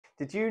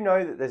Did you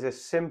know that there's a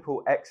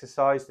simple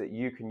exercise that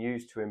you can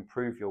use to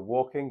improve your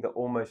walking that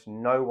almost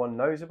no one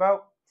knows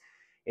about?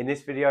 In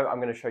this video,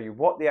 I'm going to show you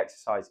what the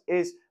exercise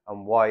is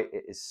and why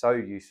it is so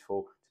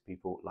useful to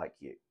people like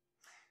you.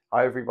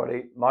 Hi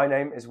everybody, my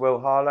name is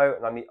Harlow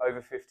and I'm the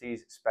Over-50s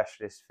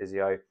specialist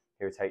physio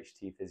here at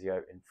HT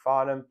Physio in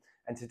Farnham.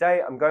 And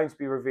today I'm going to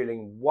be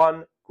revealing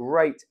one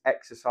great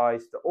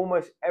exercise that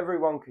almost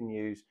everyone can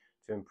use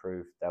to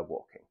improve their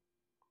walking.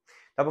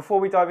 Now, before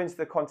we dive into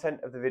the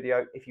content of the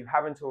video, if you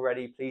haven't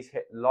already, please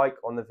hit like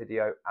on the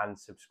video and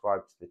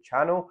subscribe to the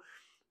channel,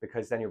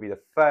 because then you'll be the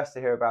first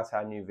to hear about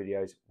our new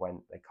videos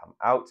when they come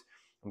out.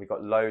 And we've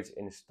got loads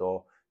in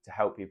store to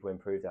help people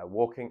improve their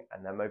walking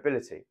and their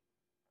mobility.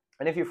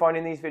 And if you're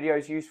finding these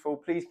videos useful,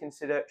 please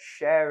consider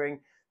sharing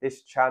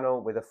this channel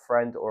with a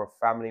friend or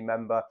a family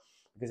member,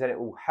 because then it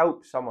will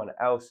help someone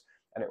else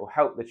and it will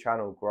help the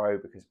channel grow,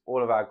 because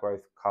all of our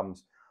growth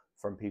comes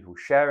from people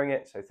sharing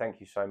it. So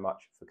thank you so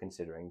much for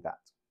considering that.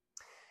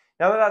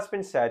 Now that that's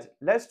been said,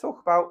 let's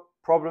talk about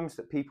problems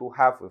that people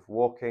have with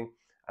walking,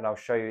 and I'll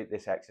show you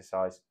this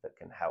exercise that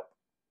can help.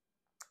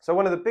 So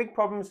one of the big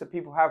problems that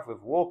people have with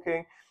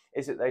walking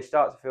is that they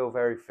start to feel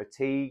very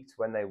fatigued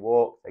when they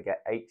walk. They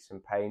get aches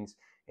and pains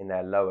in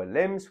their lower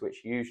limbs,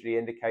 which usually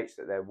indicates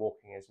that their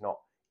walking is not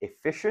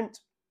efficient.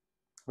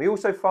 We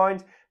also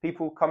find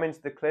people come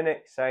into the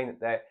clinic saying that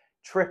they're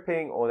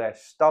tripping or they're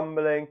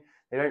stumbling.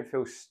 They don't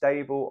feel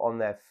stable on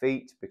their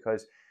feet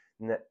because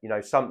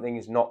something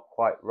is not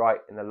quite right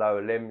in the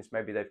lower limbs.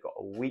 Maybe they've got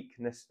a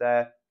weakness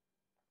there,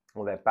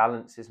 or their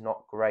balance is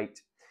not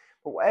great.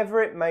 But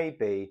whatever it may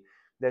be,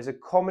 there's a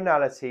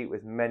commonality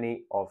with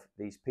many of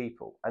these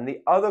people. And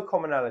the other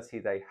commonality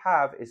they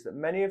have is that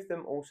many of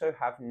them also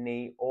have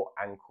knee or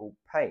ankle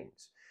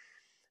pains.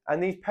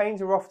 And these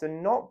pains are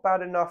often not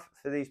bad enough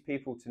for these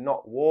people to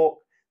not walk.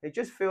 They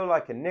just feel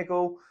like a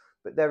niggle,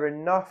 but they're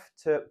enough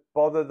to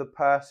bother the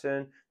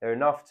person. They're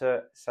enough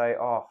to say,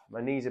 oh, my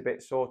knee's a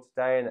bit sore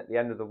today, and at the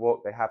end of the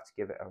walk, they have to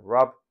give it a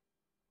rub.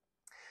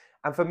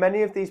 And for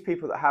many of these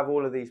people that have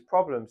all of these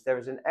problems, there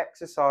is an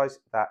exercise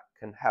that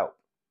can help.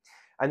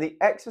 And the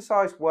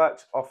exercise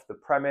works off the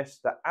premise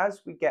that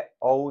as we get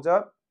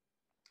older,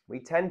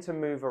 we tend to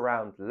move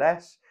around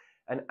less.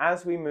 And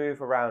as we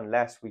move around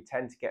less, we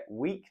tend to get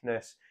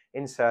weakness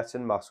in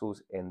certain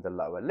muscles in the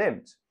lower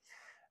limbs.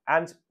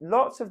 And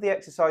lots of the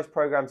exercise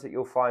programs that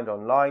you'll find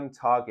online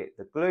target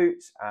the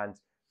glutes and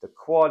the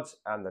quads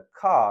and the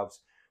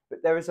calves, but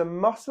there is a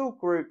muscle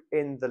group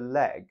in the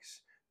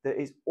legs that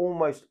is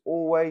almost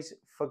always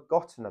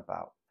forgotten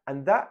about.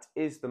 And that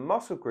is the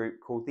muscle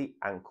group called the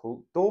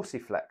ankle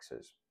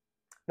dorsiflexors.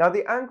 Now,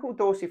 the ankle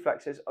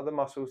dorsiflexors are the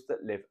muscles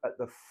that live at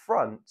the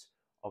front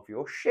of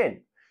your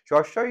shin. So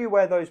I'll show you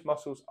where those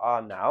muscles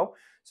are now.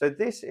 So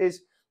this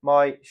is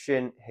my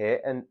shin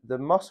here, and the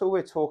muscle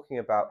we're talking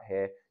about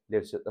here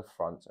lives at the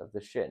front of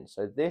the shin.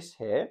 So this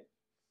here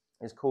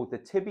is called the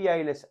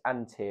tibialis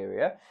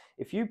anterior.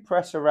 If you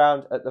press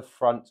around at the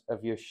front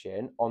of your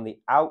shin, on the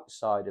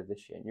outside of the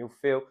shin, you'll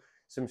feel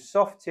some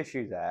soft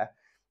tissue there,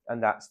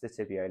 and that's the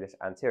tibialis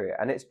anterior.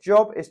 And its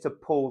job is to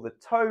pull the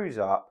toes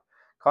up,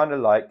 kind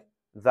of like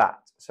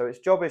that. So its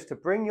job is to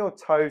bring your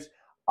toes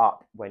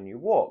up when you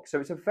walk. So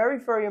it's a very,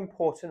 very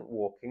important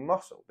walking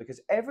muscle, because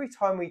every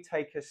time we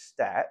take a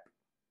step,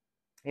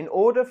 in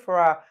order for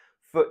our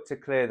foot to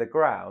clear the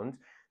ground,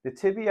 the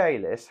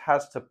tibialis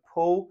has to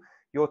pull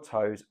your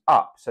toes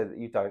up so that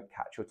you don't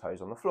catch your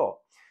toes on the floor.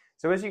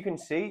 So as you can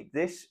see,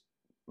 this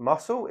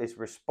muscle is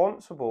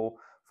responsible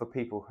for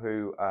people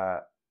who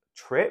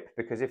trip,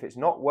 because if it's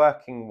not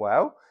working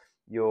well,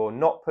 you're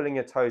not pulling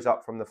your toes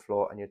up from the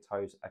floor and your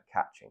toes are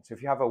catching. So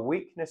if you have a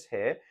weakness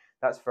here,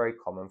 that's very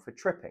common for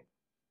tripping.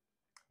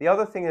 The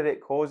other thing that it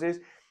causes,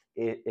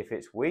 if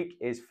it's weak,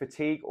 is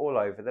fatigue all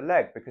over the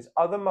leg, because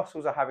other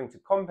muscles are having to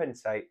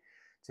compensate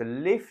to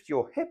lift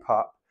your hip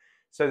up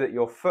so that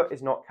your foot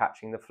is not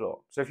catching the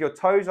floor. So if your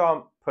toes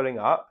aren't pulling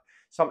up,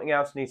 something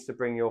else needs to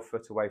bring your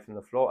foot away from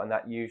the floor, and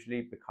that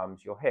usually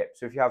becomes your hip.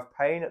 So if you have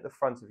pain at the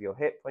front of your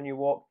hip when you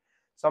walk,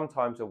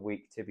 sometimes a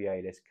weak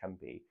tibialis can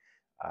be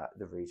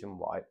the reason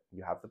why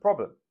you have the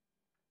problem.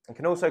 It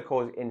can also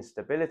cause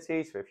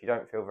instability. So if you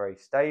don't feel very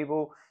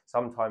stable,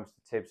 sometimes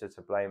the tibs are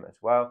to blame as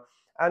well,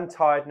 and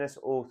tiredness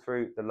all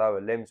through the lower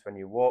limbs when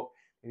you walk.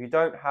 If you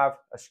don't have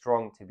a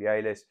strong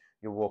tibialis,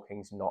 your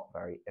walking's not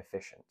very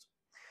efficient.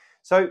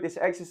 So this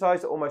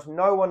exercise that almost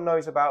no one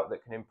knows about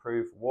that can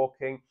improve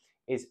walking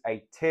is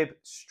a tib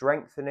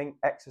strengthening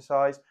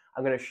exercise.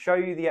 I'm going to show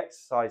you the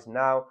exercise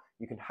now.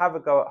 You can have a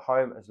go at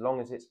home as long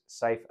as it's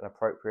safe and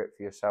appropriate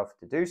for yourself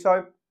to do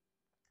so.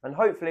 And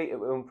hopefully it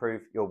will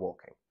improve your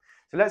walking.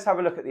 So let's have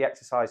a look at the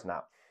exercise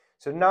now.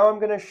 So now I'm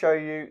going to show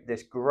you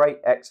this great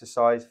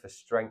exercise for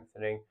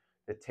strengthening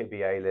the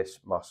tibialis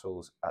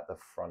muscles at the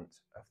front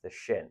of the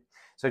shin.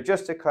 So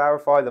just to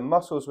clarify, the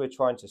muscles we're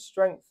trying to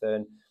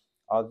strengthen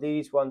are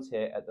these ones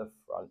here at the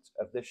front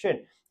of the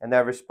shin. And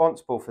they're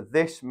responsible for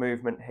this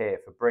movement here,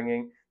 for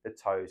bringing the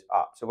toes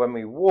up. So when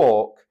we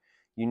walk,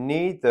 you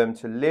need them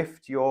to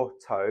lift your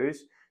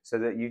toes so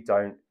that you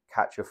don't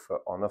catch your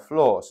foot on the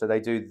floor. So they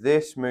do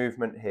this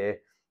movement here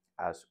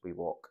as we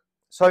walk.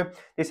 So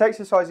this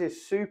exercise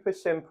is super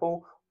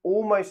simple.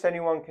 Almost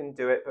anyone can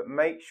do it, but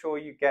make sure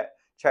you get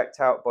checked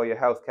out by your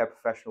healthcare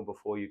professional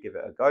before you give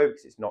it a go,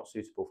 because it's not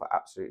suitable for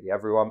absolutely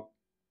everyone.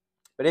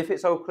 But if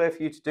it's all clear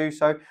for you to do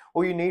so,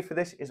 all you need for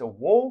this is a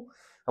wall.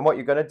 And what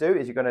you're going to do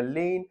is you're going to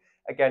lean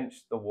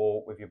against the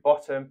wall with your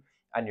bottom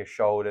and your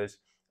shoulders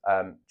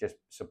just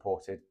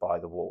supported by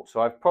the wall.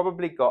 So I've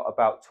probably got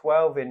about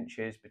 12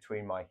 inches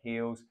between my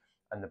heels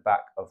and the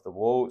back of the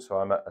wall. So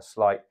I'm at a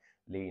slight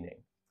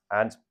leaning.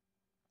 And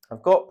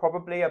I've got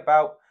probably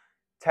about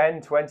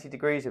 10-20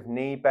 degrees of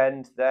knee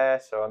bend there.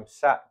 So I'm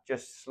sat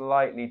just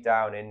slightly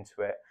down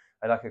into it,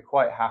 and I could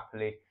quite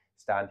happily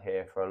stand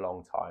here for a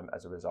long time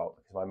as a result,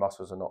 because my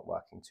muscles are not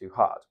working too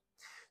hard.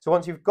 So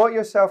once you've got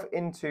yourself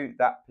into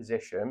that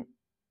position,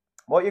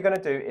 what you're going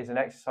to do is an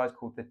exercise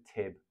called the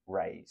tib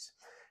raise.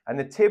 And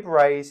the tib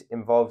raise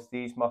involves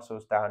these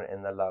muscles down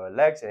in the lower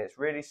legs, and it's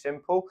really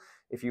simple.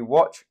 If you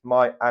watch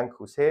my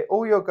ankles here,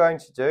 all you're going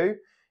to do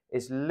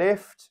is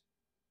lift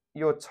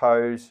your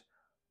toes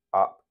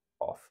up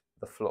off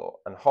the floor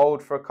and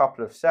hold for a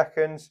couple of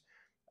seconds,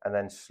 and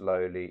then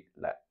slowly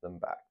let them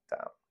back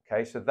down.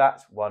 Okay, so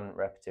that's one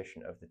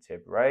repetition of the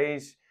tib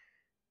raise.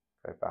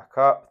 Go back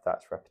up,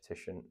 that's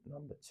repetition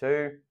number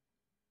 2.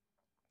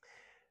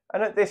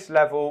 And at this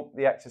level,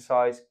 the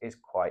exercise is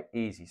quite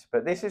easy.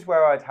 But this is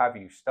where I'd have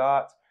you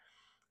start.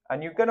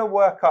 And you're going to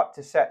work up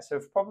to sets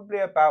of probably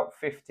about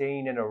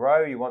 15 in a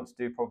row. You want to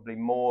do probably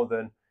more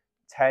than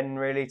 10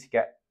 really to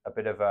get a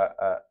bit of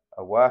a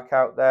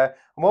workout there.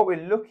 And what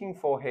we're looking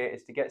for here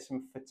is to get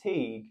some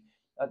fatigue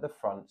at the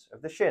front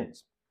of the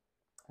shins.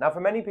 Now, for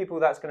many people,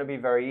 that's going to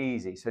be very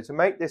easy. So to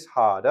make this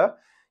harder,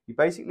 you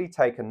basically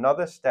take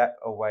another step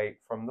away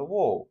from the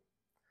wall.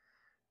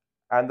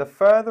 And the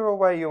further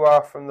away you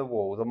are from the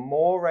wall, the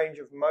more range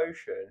of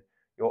motion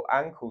your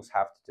ankles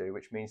have to do,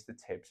 which means the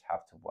tibs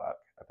have to work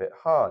a bit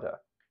harder.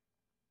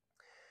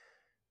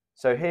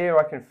 So here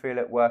I can feel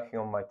it working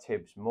on my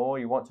tibs more.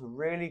 You want to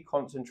really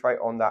concentrate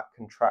on that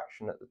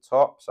contraction at the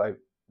top. So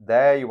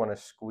there you want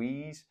to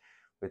squeeze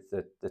with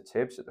the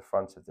tibs at the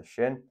front of the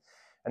shin.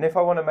 And if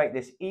I want to make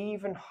this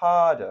even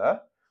harder,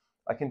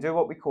 I can do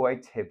what we call a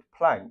tib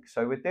plank.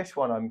 So with this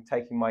one, I'm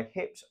taking my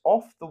hips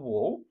off the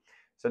wall.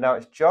 So now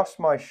it's just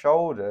my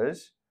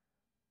shoulders,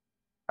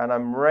 and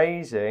I'm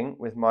raising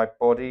with my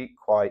body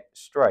quite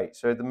straight.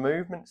 So the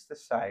movement's the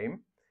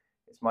same.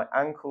 It's my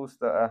ankles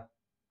that are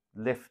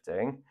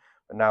lifting,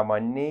 but now my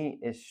knee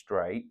is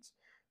straight.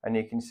 And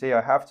you can see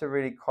I have to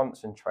really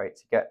concentrate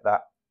to get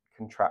that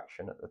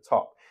contraction at the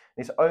top.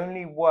 This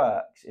only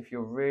works if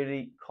you're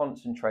really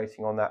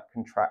concentrating on that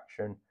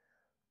contraction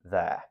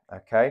there,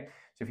 okay?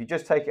 So if you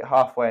just take it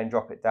halfway and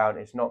drop it down,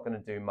 it's not going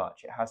to do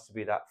much. It has to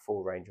be that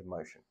full range of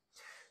motion.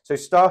 So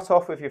start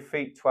off with your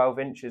feet 12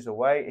 inches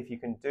away. If you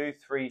can do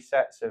 3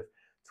 sets of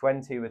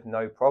 20 with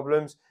no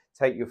problems,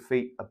 take your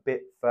feet a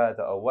bit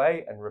further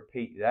away and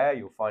repeat there.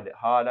 You'll find it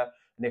harder.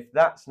 And if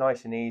that's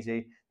nice and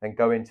easy, then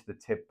go into the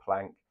tib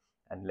plank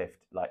and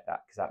lift like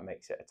that, because that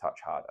makes it a touch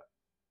harder.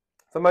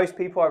 For most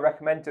people, I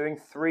recommend doing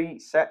 3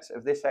 sets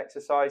of this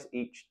exercise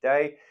each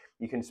day.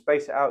 You can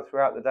space it out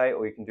throughout the day,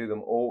 or you can do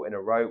them all in a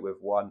row with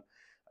 1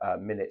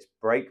 minute's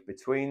break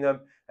between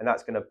them. And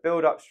that's going to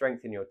build up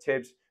strength in your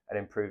tibs and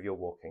improve your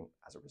walking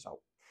as a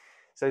result.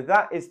 So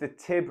that is the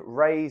tib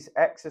raise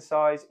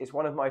exercise. It's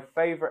one of my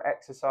favorite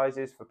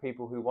exercises for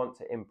people who want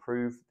to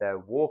improve their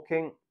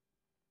walking.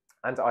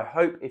 And I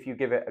hope if you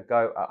give it a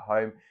go at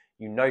home,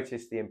 you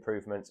notice the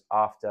improvements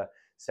after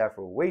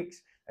several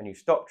weeks, and you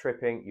stop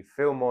tripping, you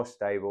feel more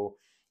stable,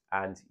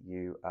 and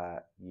you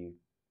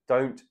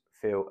don't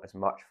feel as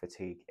much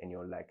fatigue in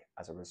your leg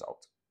as a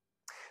result.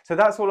 So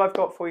that's all I've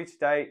got for you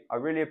today. I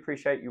really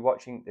appreciate you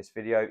watching this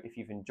video. If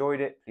you've enjoyed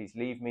it, please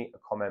leave me a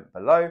comment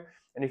below.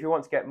 And if you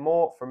want to get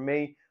more from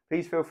me,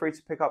 please feel free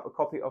to pick up a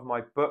copy of my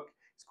book.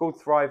 It's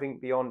called Thriving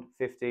Beyond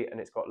 50, and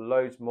it's got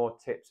loads more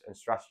tips and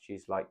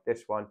strategies like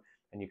this one.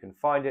 And you can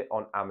find it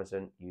on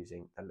Amazon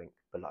using the link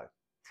below.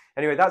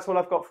 Anyway, that's all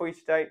I've got for you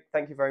today.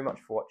 Thank you very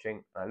much for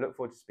watching, and I look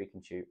forward to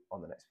speaking to you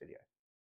on the next video.